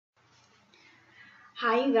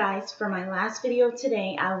Hi you guys, for my last video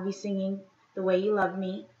today, I will be singing The Way You Love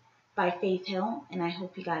Me by Faith Hill, and I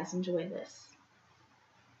hope you guys enjoy this.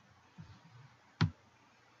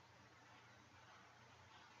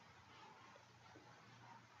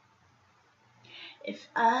 If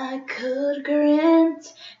I could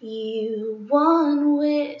grant you one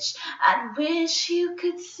wish, I'd wish you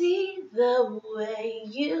could see the way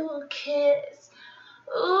you kiss.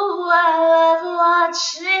 Ooh, I love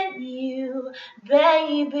watching you,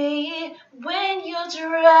 baby, when you're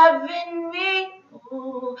driving me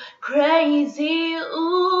crazy.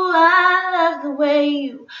 Ooh, I love the way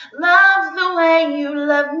you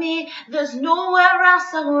love me. There's nowhere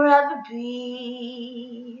else I'd rather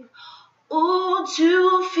be. Ooh,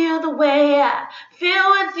 to feel the way I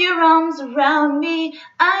feel with your arms around me.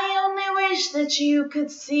 I only wish that you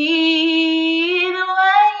could see the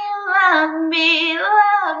way you love me,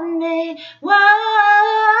 whoa,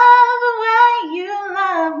 the way you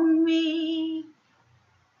love me.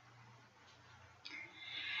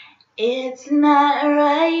 It's not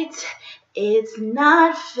right, it's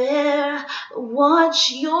not fair, what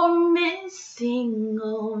you're missing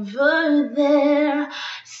over there.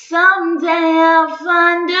 Someday I'll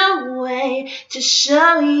find a way to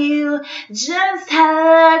show you just how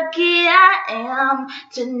lucky I am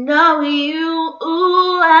to know you.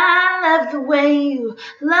 Ooh, I love the way you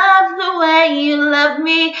love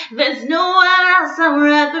me. There's nowhere else I'd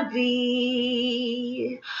rather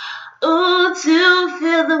be. Ooh, to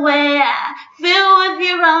feel the way I feel with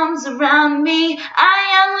your arms around me.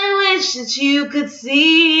 I only wish that you could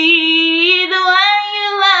see the way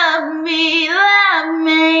you love me,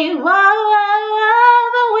 whoa,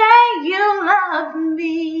 the way you love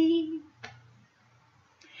me.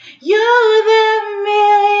 You're the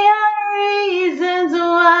million reasons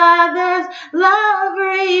why there's love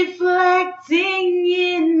reflecting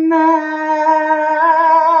in my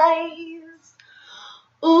eyes.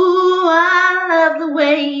 Ooh, I love the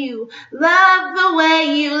way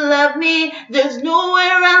you love me. There's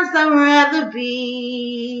nowhere else I'd rather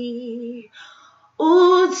be.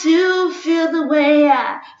 Ooh, to feel the way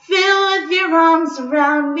I feel with your arms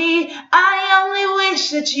around me. I only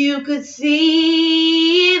wish that you could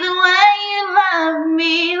see the way you love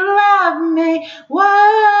me, whoa,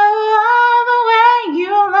 the way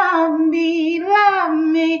you love me, whoa,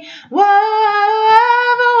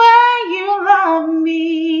 the way you love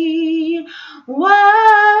me, whoa,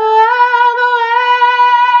 the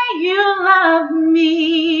way you love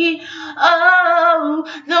me, oh,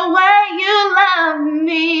 the way you love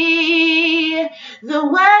me.